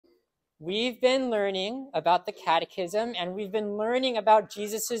we've been learning about the catechism, and we've been learning about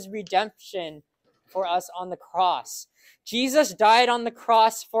Jesus' redemption for us on the cross. Jesus died on the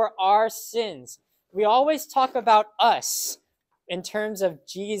cross for our sins. We always talk about us in terms of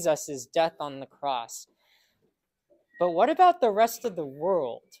Jesus' death on the cross. But what about the rest of the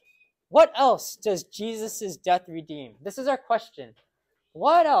world? What else does Jesus' death redeem? This is our question.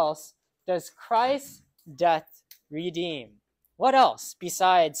 What else does Christ's death redeem? What else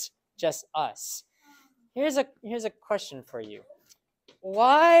besides just us? Here's a question for you.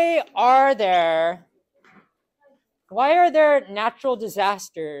 Why are there natural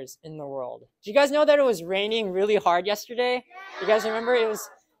disasters in the world? Do you guys know that it was raining really hard yesterday? You guys remember? It was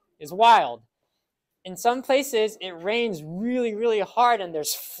wild. In some places, it rains really, really hard and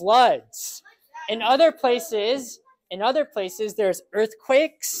there's floods. In other places, there's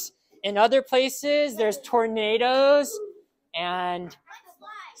earthquakes. In other places, there's tornadoes and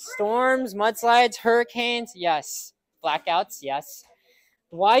storms, mudslides, hurricanes. Yes. Blackouts. Yes.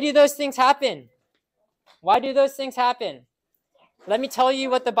 Why do those things happen? Why do those things happen? Let me tell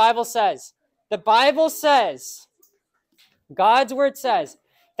you what the Bible says. The Bible says, God's word says,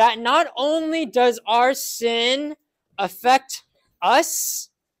 that not only does our sin affect us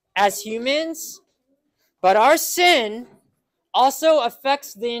as humans, but our sin also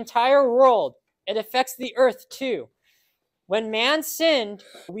affects the entire world. It affects the earth too. When man sinned,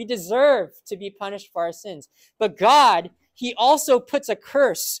 we deserve to be punished for our sins. But God, he also puts a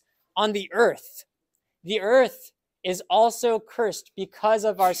curse on the earth. The earth is also cursed because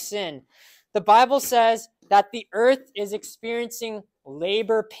of our sin. The Bible says that the earth is experiencing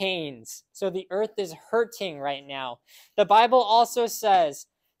labor pains. So the earth is hurting right now. The Bible also says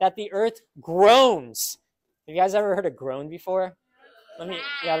that the earth groans. Have you guys ever heard a groan before? Let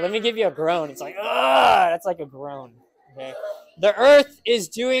me give you a groan. It's like, that's like a groan. Okay. The earth is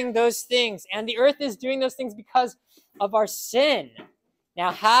doing those things, and the earth is doing those things because of our sin.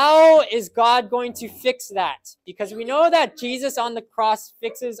 Now, how is God going to fix that? Because we know that Jesus on the cross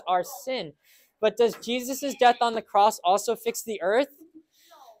fixes our sin. But does Jesus' death on the cross also fix the earth?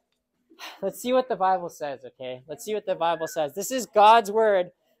 Let's see what the Bible says, okay? Let's see what the Bible says. This is God's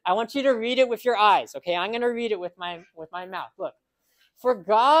word. I want you to read it with your eyes, okay? I'm going to read it with my mouth. Look. For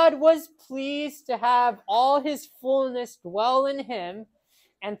God was pleased to have all his fullness dwell in him,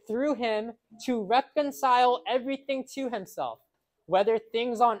 and through him to reconcile everything to himself, whether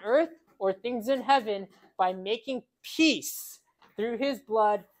things on earth or things in heaven, by making peace through his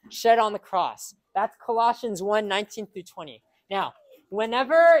blood shed on the cross. That's Colossians 1:19 through 20. Now,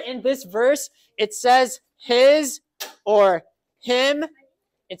 whenever in this verse it says his or him,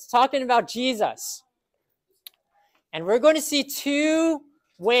 it's talking about Jesus. And we're going to see two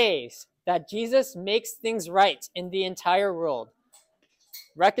ways that Jesus makes things right in the entire world.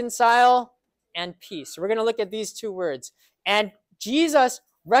 Reconcile and peace. We're going to look at these two words. And Jesus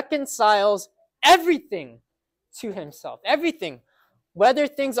reconciles everything to himself. Everything. Whether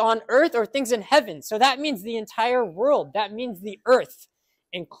things on earth or things in heaven. So that means the entire world. That means the earth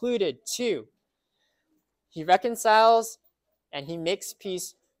included too. He reconciles and he makes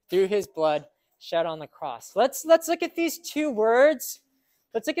peace through his blood shed on the cross. Let's look at these two words.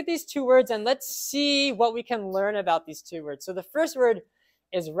 Let's look at these two words and let's see what we can learn about these two words. So the first word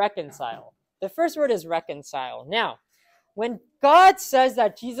is reconcile. The first word is reconcile. Now, when God says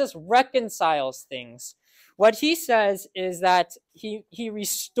that Jesus reconciles things, what he says is that he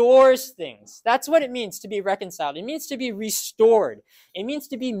restores things. That's what it means to be reconciled. It means to be restored. It means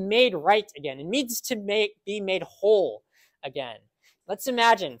to be made right again. It means to be made whole again. Let's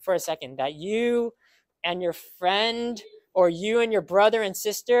imagine for a second that you and your friend or you and your brother and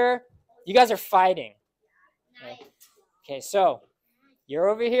sister, you guys are fighting. Okay, so you're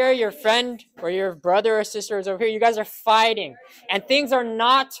over here, your friend or your brother or sister is over here. You guys are fighting and things are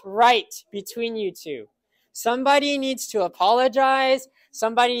not right between you two. Somebody needs to apologize.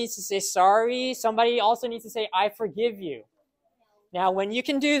 Somebody needs to say sorry. Somebody also needs to say, I forgive you. Now, when you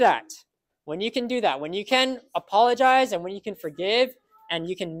can do that, when you can apologize and when you can forgive and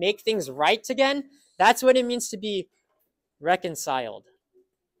you can make things right again, that's what it means to be reconciled.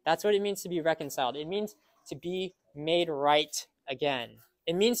 That's what it means to be reconciled. It means to be made right again.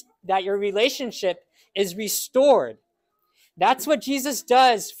 It means that your relationship is restored. That's what Jesus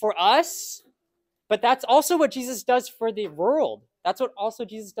does for us, but that's also what Jesus does for the world. That's what also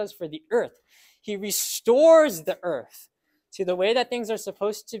Jesus does for the earth. He restores the earth to the way that things are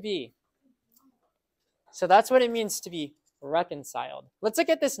supposed to be. So that's what it means to be reconciled. Let's look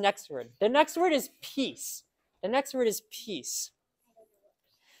at this next word. The next word is peace. The next word is peace.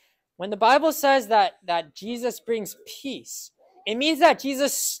 When the Bible says that Jesus brings peace, It means that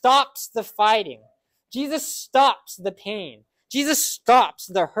Jesus stops the fighting. Jesus stops the pain. Jesus stops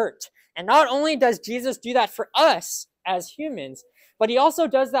the hurt. And not only does Jesus do that for us as humans, but he also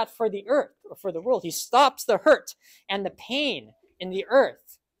does that for the earth or for the world. He stops the hurt and the pain in the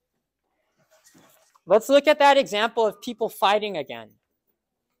earth. Let's look at that example of people fighting again.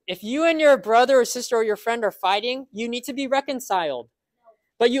 If you and your brother or sister or your friend are fighting, you need to be reconciled.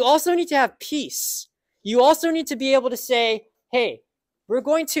 But you also need to have peace. You also need to be able to say, hey, we're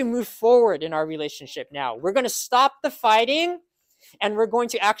going to move forward in our relationship now. We're going to stop the fighting and we're going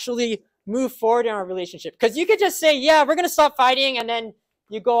to actually move forward in our relationship. Because you could just say, yeah, we're going to stop fighting, and then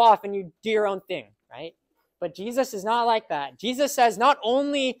you go off and you do your own thing, right? But Jesus is not like that. Jesus says, not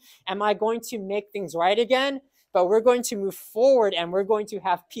only am I going to make things right again, but we're going to move forward and we're going to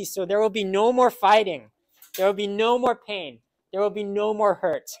have peace. So there will be no more fighting. There will be no more pain. There will be no more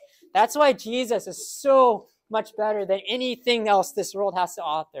hurt. That's why Jesus is so much better than anything else this world has to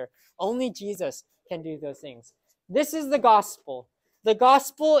offer. Only Jesus can do those things. This is the gospel. The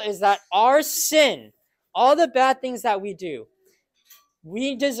gospel is that our sin, all the bad things that we do,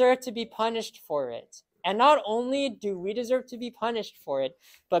 we deserve to be punished for it. And not only do we deserve to be punished for it,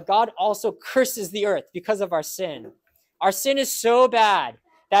 but God also curses the earth because of our sin. Our sin is so bad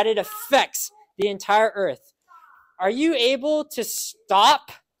that it affects the entire earth. Are you able to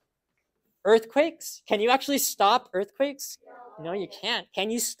stop earthquakes? Can you actually stop earthquakes? No, you can't.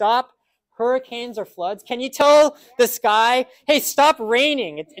 Can you stop hurricanes or floods? Can you tell the sky, hey, stop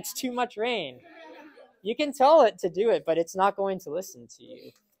raining? It's too much rain. You can tell it to do it, but it's not going to listen to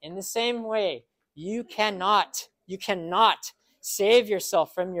you. In the same way, you cannot save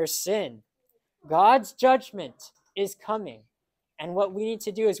yourself from your sin. God's judgment is coming. And what we need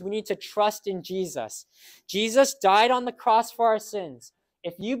to do is we need to trust in Jesus. Jesus died on the cross for our sins.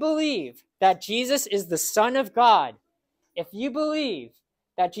 If you believe that Jesus is the Son of God, if you believe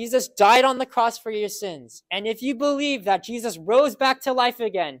that Jesus died on the cross for your sins, and if you believe that Jesus rose back to life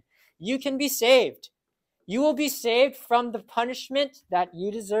again, you can be saved. You will be saved from the punishment that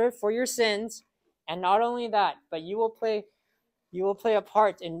you deserve for your sins. And not only that, but you will play a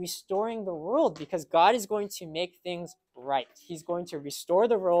part in restoring the world, because God is going to make things right. He's going to restore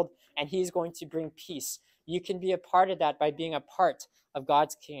the world and he's going to bring peace. You can be a part of that by being a part of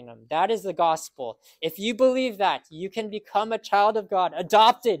God's kingdom. That is the gospel. If you believe that, you can become a child of God,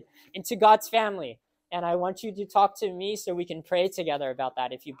 adopted into God's family. And I want you to talk to me so we can pray together about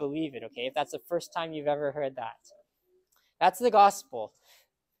that if you believe it, okay? If that's the first time you've ever heard that. That's the gospel.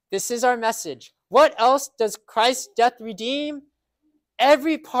 This is our message. What else does Christ's death redeem?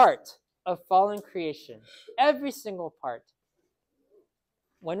 Every part of fallen creation. Every single part.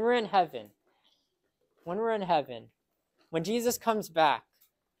 When we're in heaven, when Jesus comes back,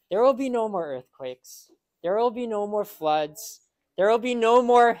 there will be no more earthquakes. There will be no more floods. There will be no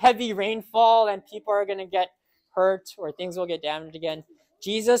more heavy rainfall and people are going to get hurt or things will get damaged again.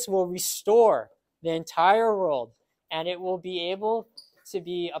 Jesus will restore the entire world, and it will be able to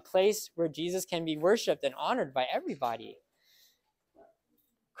be a place where Jesus can be worshiped and honored by everybody.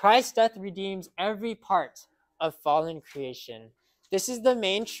 Christ's death redeems every part of fallen creation. This is the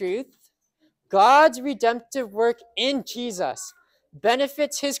main truth. God's redemptive work in Jesus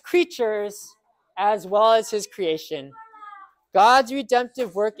benefits his creatures as well as his creation. God's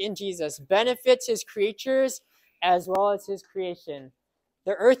redemptive work in Jesus benefits his creatures as well as his creation.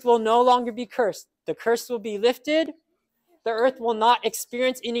 The earth will no longer be cursed. The curse will be lifted. The earth will not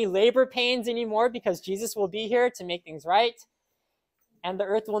experience any labor pains anymore because Jesus will be here to make things right. And the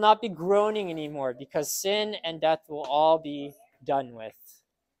earth will not be groaning anymore because sin and death will all be done with.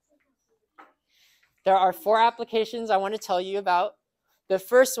 There are 4 applications I want to tell you about. The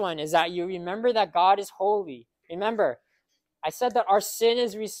first one is that you remember that God is holy. Remember, I said that our sin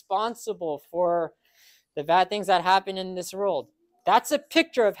is responsible for the bad things that happen in this world. That's a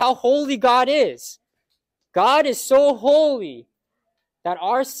picture of how holy God is. God is so holy that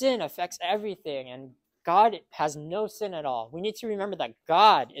our sin affects everything, and God has no sin at all. We need to remember that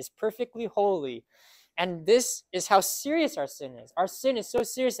God is perfectly holy, and this is how serious our sin is. Our sin is so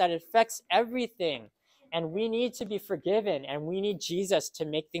serious that it affects everything, and we need to be forgiven, and we need Jesus to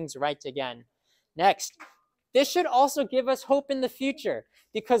make things right again. Next, this should also give us hope in the future,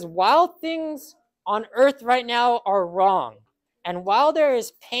 because while things on earth right now are wrong, and while there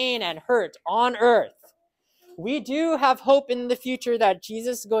is pain and hurt on earth, we do have hope in the future that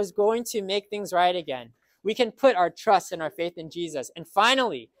Jesus is going to make things right again. We can put our trust and our faith in Jesus. And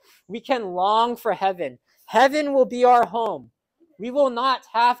finally, we can long for heaven. Heaven will be our home. We will not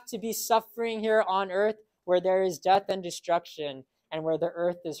have to be suffering here on earth where there is death and destruction and where the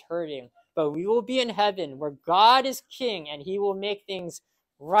earth is hurting. but we will be in heaven where God is king and he will make things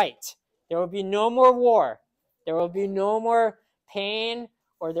right. There will be no more war. There will be no more pain,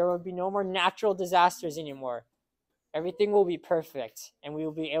 or there will be no more natural disasters anymore. Everything will be perfect, and we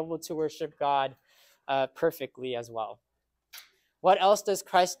will be able to worship God perfectly as well. What else does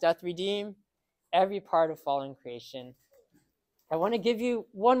Christ's death redeem? Every part of fallen creation. I want to give you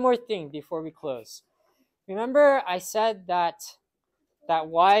one more thing before we close. Remember I said that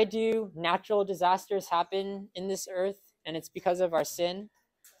why do natural disasters happen in this earth? And it's because of our sin.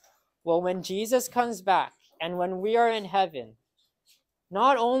 Well, when Jesus comes back and when we are in heaven,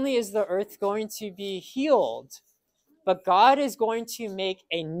 not only is the earth going to be healed, but God is going to make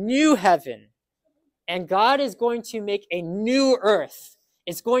a new heaven, and God is going to make a new earth.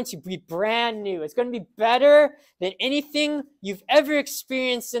 It's going to be brand new. It's going to be better than anything you've ever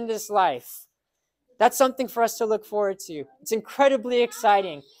experienced in this life. That's something for us to look forward to. It's incredibly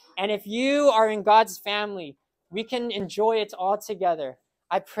exciting. And if you are in God's family, we can enjoy it all together.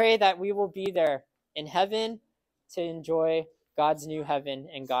 I pray that we will be there in heaven to enjoy God's new heaven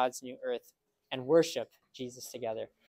and God's new earth and worship Jesus together.